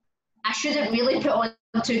 I shouldn't really put on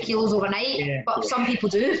 2 kilos overnight, but some people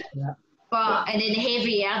do. Yeah. But and then the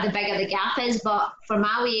heavier, the bigger the gap is. But for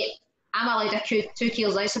my weight, I'm allowed a 2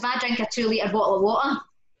 kilos out. So if I drink a 2-litre bottle of water,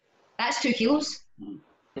 that's 2 kilos.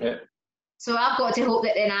 Yeah. So I've got to hope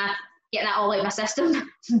that then I get that all out of my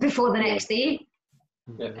system before the next day.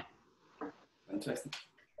 Yeah. Interesting.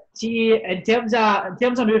 See, in terms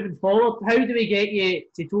of moving forward, how do we get you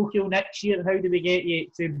to Tokyo next year? How do we get you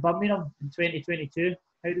to Birmingham in 2022?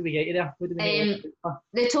 How do we get you there? What do we get you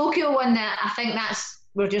the Tokyo one, I think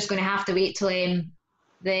we're just going to have to wait till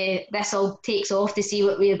this all takes off to see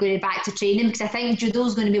what we're going back to training, because I think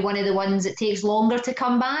judo's going to be one of the ones that takes longer to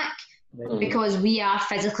come back, because we are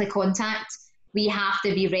physically contact. We have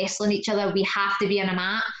to be wrestling each other. We have to be on a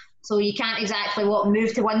mat. So you can't exactly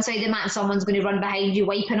move to one side of the mat and someone's going to run behind you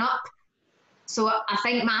wiping up. So I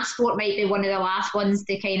think my sport might be one of the last ones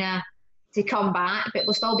to come back, but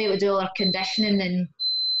we'll still be able to do all our conditioning and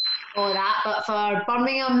all that. But for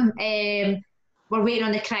Birmingham, we're waiting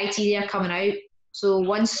on the criteria coming out. So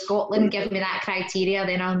once Scotland give me that criteria,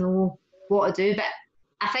 then I'll know what to do. But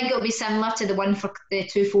I think it'll be similar to the one for the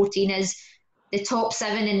 214. Is the top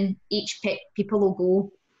 7 in each people will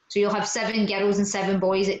go. So you'll have 7 girls and 7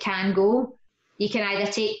 boys that can go. You can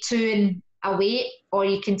either take 2 in a weight, or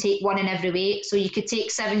you can take 1 in every weight. So you could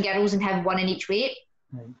take 7 girls and have 1 in each weight.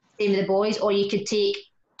 Same with the boys. Or you could take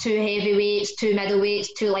 2 heavyweights, 2 middleweights,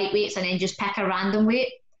 2 lightweights, and then just pick a random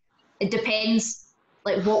weight. It depends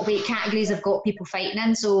like what weight categories I've got people fighting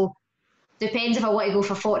in. So depends if I want to go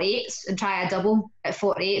for 48s and try a double at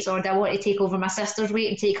 48s, or do I want to take over my sister's weight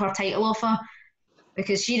and take her title off her,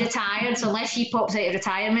 because she retired. So unless she pops out of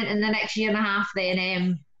retirement in the next year and a half,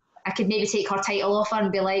 then I could maybe take her title off her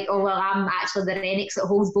and be like, oh well, I'm actually the Renicks that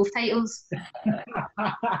holds both titles.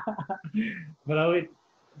 Brilliant.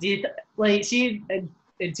 Do you like, see,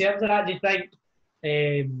 in terms of that, do you think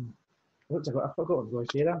what's I forgot what I was going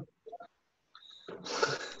to say there.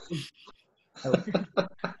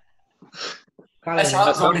 This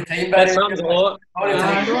happens all the time, That sounds a lot. All the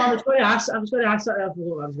time. No, I was going to ask something. I forgot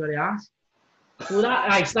what I was going to ask.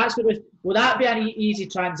 Will that be an easy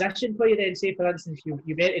transition for you then? Say, for instance, you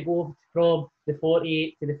meant to go from the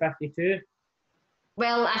 48 to the 52.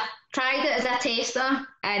 Well, I tried it as a tester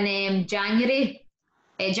in January.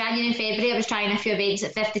 January and February, I was trying a few events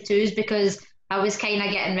at 52s because I was kind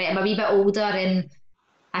of getting I'm a wee bit older, and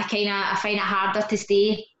I find it harder to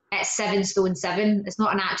stay at 7 stone 7. It's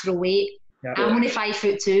not a natural weight. Yeah. I'm only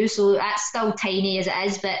 5'2", so that's still tiny as it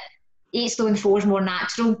is, but 8 stone 4 is more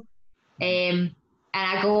natural. And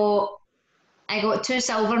I got 2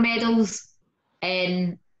 silver medals,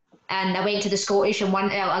 and I went to the Scottish and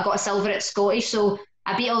won. I got a silver at Scottish, so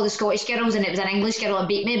I beat all the Scottish girls, and it was an English girl that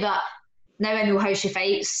beat me. But now I know how she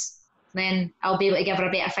fights, then I'll be able to give her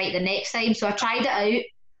a better fight the next time. So I tried it out,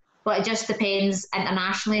 but it just depends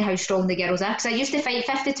internationally how strong the girls are. Because I used to fight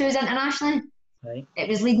 52s internationally. Right. It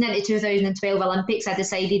was leading into 2012 Olympics. I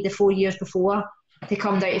decided the 4 years before to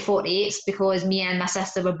come down to 48s because me and my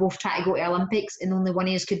sister were both trying to go to Olympics, and only one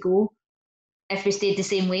of us could go if we stayed the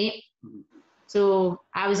same weight. So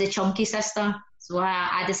I was a chunky sister, so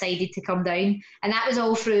I decided to come down, and that was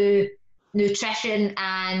all through nutrition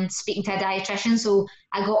and speaking to a dietitian. So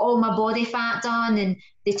I got all my body fat done, and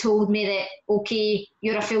they told me that, okay,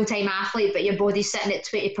 you're a full-time athlete, but your body's sitting at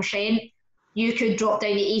 20%. You could drop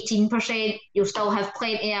down to 18%. You'll still have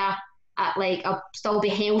plenty of, I'll still be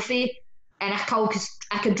healthy. And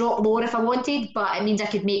I could drop lower if I wanted, but it means I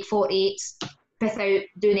could make 48s without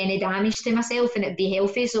doing any damage to myself, and it'd be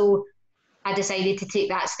healthy. So I decided to take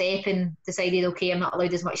that step and decided, okay, I'm not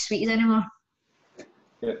allowed as much sweets anymore.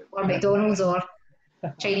 Yeah. Or McDonald's or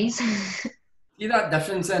Chinese. See that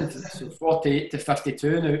difference then, so 48 to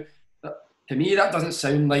 52 now, to me that doesn't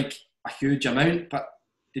sound like a huge amount, but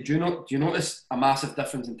do you notice a massive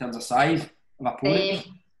difference in terms of size of opponents?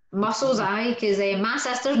 Muscles, aye, because my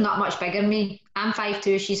sister's not much bigger than me. I'm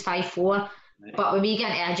 5'2", she's 5'4", right. But when we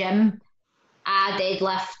get into a gym, I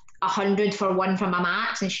deadlift 100 for one for my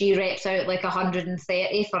max, and she reps out like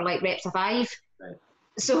 130 for like reps of 5. Right.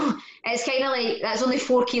 So it's kind of like, that's only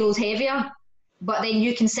 4 kilos heavier, but then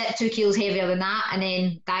you can sit 2 kilos heavier than that and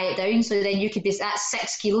then diet down. So then you could be, that's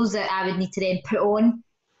 6 kilos that I would need to then put on,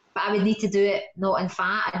 but I would need to do it not in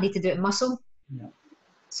fat, I'd need to do it in muscle. Yeah.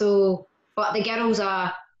 So, but the girls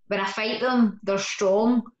are, when I fight them, they're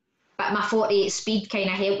strong, but my 48 speed kind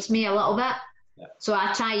of helps me a little bit. Yeah. So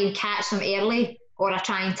I try and catch them early, or I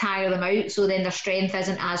try and tire them out, so then their strength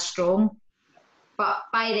isn't as strong. But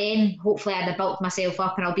by then, hopefully I'd have built myself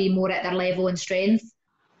up and I'll be more at their level and strength.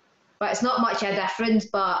 But it's not much of a difference,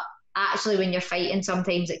 but actually when you're fighting,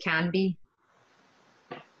 sometimes it can be.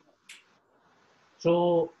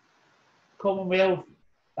 So, Commonwealth,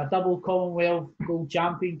 a double Commonwealth Gold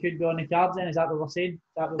champion could be on the cards then, is that what we're saying?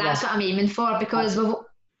 That's what I'm aiming for, because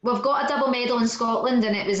we've got a double medal in Scotland,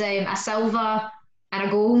 and it was a silver and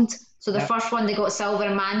a gold. So the first one, they got silver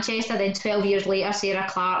in Manchester, then 12 years later, Sarah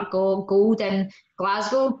Clark got gold in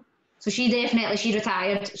Glasgow. So she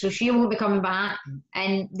retired, so she won't be coming back.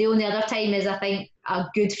 And the only other time is, I think, a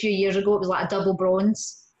good few years ago, it was like a double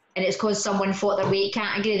bronze, and it's because someone fought their weight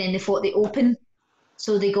category, and then they fought the open.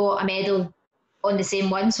 So they got a medal on the same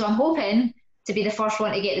one. So I'm hoping to be the first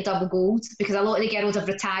one to get the double gold, because a lot of the girls have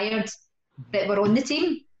retired that were on the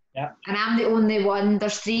team. Yeah. And I'm the only one.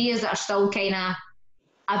 There's 3 years that are still kind of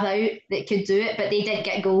about that could do it, but they didn't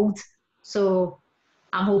get gold. So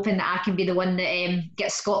I'm hoping that I can be the one that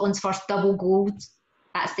gets Scotland's first double gold.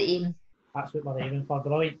 That's the aim. That's what we're aiming for,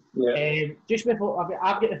 brilliant. Yeah. Just before,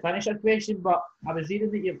 I've got the finisher question, but I was reading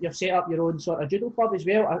that you've set up your own sort of judo club as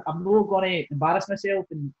well. I'm not going to embarrass myself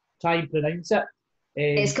and try and pronounce it.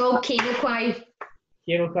 It's called Keirokwai.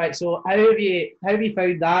 quick. So how have you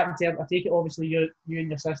found that? In terms, I take it obviously you and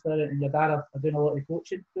your sister and your dad are doing a lot of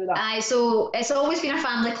coaching through that. Aye, so it's always been a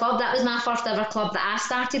family club. That was my first ever club that I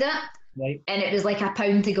started at. Right. And it was like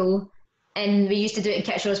 £1 to go. And we used to do it in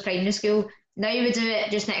Kitchener's Primary School. Now we do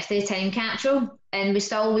it just next to the time capsule, and we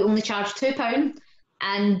only charge £2,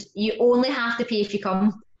 and you only have to pay if you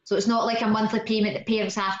come. So it's not like a monthly payment that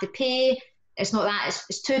parents have to pay. It's not that.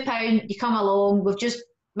 It's £2. You come along. We've just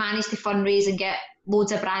managed to fundraise and get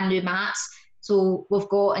loads of brand new mats. So we've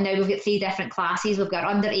got 3 different classes. We've got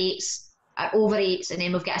under 8s, over 8s, and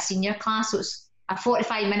then we've got a senior class. So it's a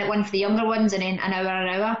 45-minute one for the younger ones, and then an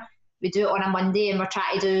hour. We do it on a Monday, and we're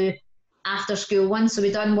trying to do after school ones. So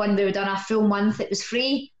we've done one where we've done a full month. It was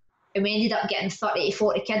free, and we ended up getting 30 to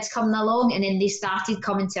 40 kids coming along, and then they started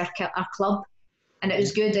coming to our club, and it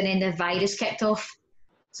was good. And then the virus kicked off.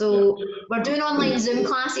 So we're doing online Zoom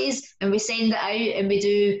classes, and we send it out, and we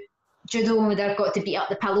do judo, and they've got to beat up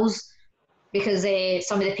the pillows because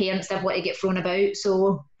some of the parents don't want to get thrown about.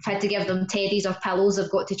 So I've had to give them teddies or pillows they've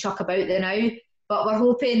got to chuck about there now. But we're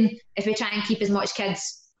hoping if we try and keep as much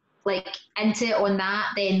kids like into it on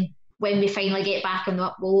that, then when we finally get back on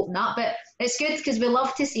that, we'll open up. But it's good because we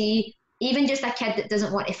love to see even just a kid that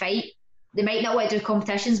doesn't want to fight. They might not want to do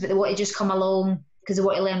competitions, but they want to just come along because they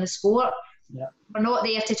want to learn the sport. Yeah. We're not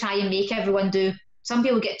there to try and make everyone do. Some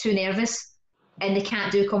people get too nervous and they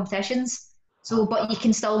can't do competitions. So, but you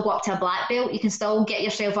can still go up to a black belt. You can still get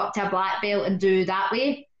yourself up to a black belt and do that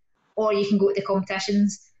way, or you can go to the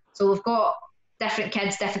competitions. So we've got different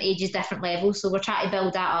kids, different ages, different levels. So we're trying to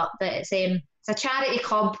build that up. But it's a charity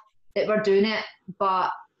club that we're doing it,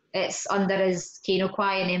 but it's under his Kano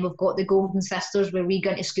Kwai, and then we've got the Golden Sisters where we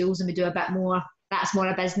go into schools and we do a bit more. That's more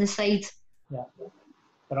a business side. Yeah,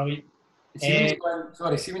 brilliant. See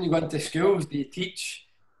when you go into schools, do you teach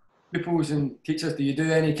pupils and teachers? Do you do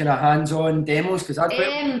any kind of hands-on demos? Because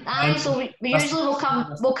so we usually will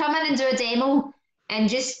come in and do a demo, and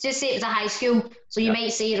just say it was a high school. So you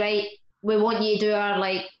might say, right, we want you to do our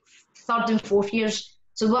like 3rd and 4th years.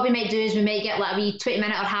 So what we might do is we might get like a wee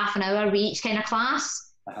 20-minute or half an hour with each kind of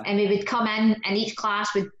class, and we would come in, and each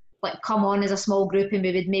class would like come on as a small group, and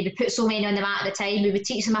we would maybe put so many on the mat at a time. We would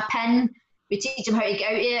teach them a pin. We teach them how to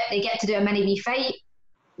get out of it. They get to do a mini wee fight.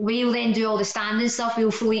 We'll then do all the standing stuff.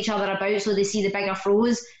 We'll throw each other about so they see the bigger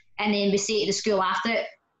throws. And then we say to the school after it,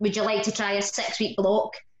 would you like to try a 6-week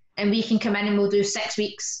block? And we can come in and we'll do 6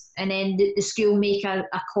 weeks. And then the school make a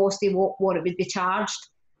cost of what it would be charged.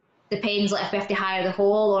 Depends like if we have to hire the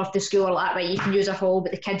hall, or if the school are like, right, you can use our hall,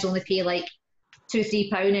 but the kids only pay like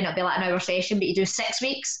 £2-3 and it'll be like an hour session, but you do 6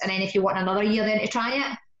 weeks. And then if you want another year then to try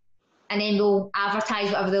it, and then we'll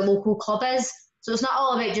advertise whatever the local club is. So it's not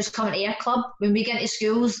all about just coming to our club. When we get into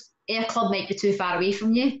schools, our club might be too far away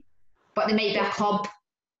from you, but there might be a club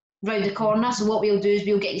round the corner. So what we'll do is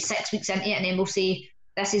we'll get you 6 weeks into it, and then we'll say,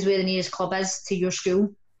 this is where the nearest club is to your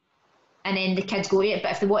school. And then the kids go to it.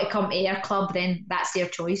 But if they want to come to our club, then that's their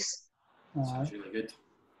choice. Sounds really good.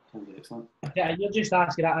 Sounds excellent. Yeah, you're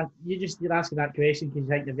asking that question because you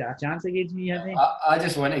think you've got a chance against me, haven't you? I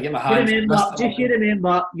just want to get my hands. You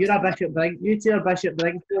remember, you're a Bishopbriggs. You two are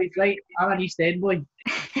Bishopbriggs boys, right? I'm an East End boy.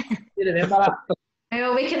 You remember that?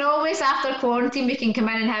 Well, we can always, after quarantine, we can come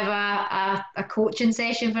in and have a coaching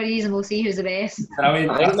session for you, and we'll see who's the best.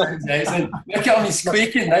 Brilliant. Excellent. Look at him, he's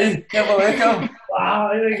squeaking now. Have a look at him.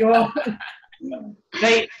 Wow, here we go.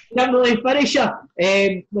 Right, Kimberley, finisher.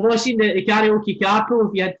 We've all seen the karaoke carpool.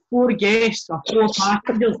 If you had 4 guests or 4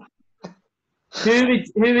 passengers,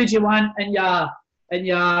 who would you want in your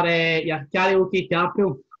karaoke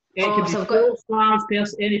carpool? It could be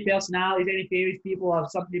stars, any personalities, any favourite people, or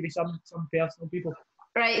maybe some personal people.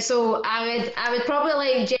 Right, so I would probably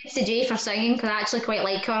like Jessie J for singing, because I actually quite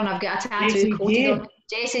like her, and I've got a tattoo quoted on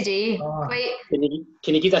Jessie J. Oh. Can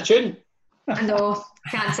you give a tune? No,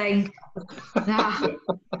 can't sing. Nah.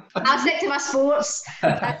 I'll stick to my sports.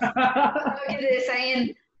 I'm not good at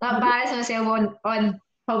singing. I'll embarrass myself on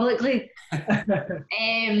publicly.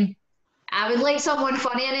 I would like someone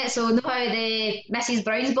funny in it, so know how the Mrs.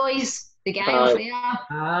 Brown's boys, the guy over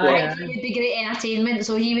there, he would be great entertainment,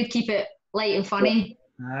 so he would keep it light and funny.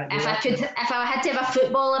 If I had to have a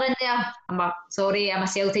footballer in there, I'm a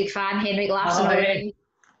Celtic fan, Henrik Larsson.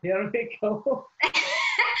 Here we go.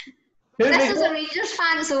 This is a Rangers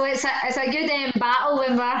fan, so it's a good battle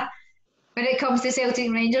when it comes to Celtic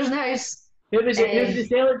and Rangers in the house. Who was the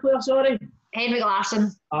Celtic player, sorry? Henrik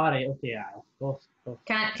Larsson. Alright, okay, of course.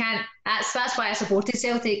 Can't. That's why I supported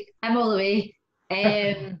Celtic. I'm all the way.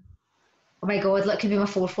 Oh my God, look, could be my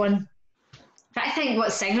 4th one. But I think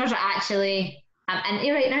what singers are actually I'm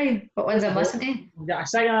into right now. What ones I'm listening to? We've got a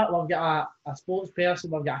singer, we've got a sports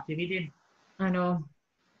person, we've got a comedian. I know.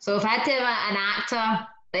 So if I had to have an actor,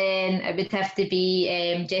 then it would have to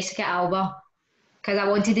be Jessica Alba, because I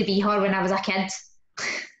wanted to be her when I was a kid.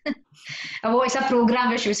 I watched a programme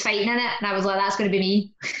where she was fighting in it, and I was like, that's going to be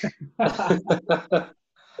me.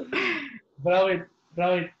 Brilliant,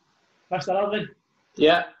 brilliant. Mr. Irvin?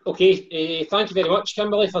 Yeah, okay. Thank you very much,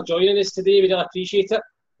 Kimberley, for joining us today. We really appreciate it.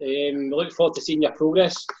 We look forward to seeing your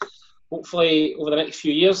progress, hopefully over the next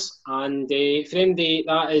few years. And for anybody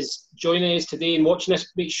that is joining us today and watching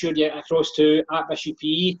us, make sure you get across to @Bishy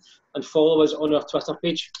PE and follow us on our Twitter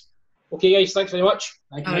page. Okay, guys, thanks very much.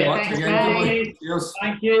 Thank you very much again, Kimberley. Cheers.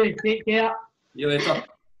 Thank you. Take care. See you later.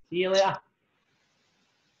 See you later.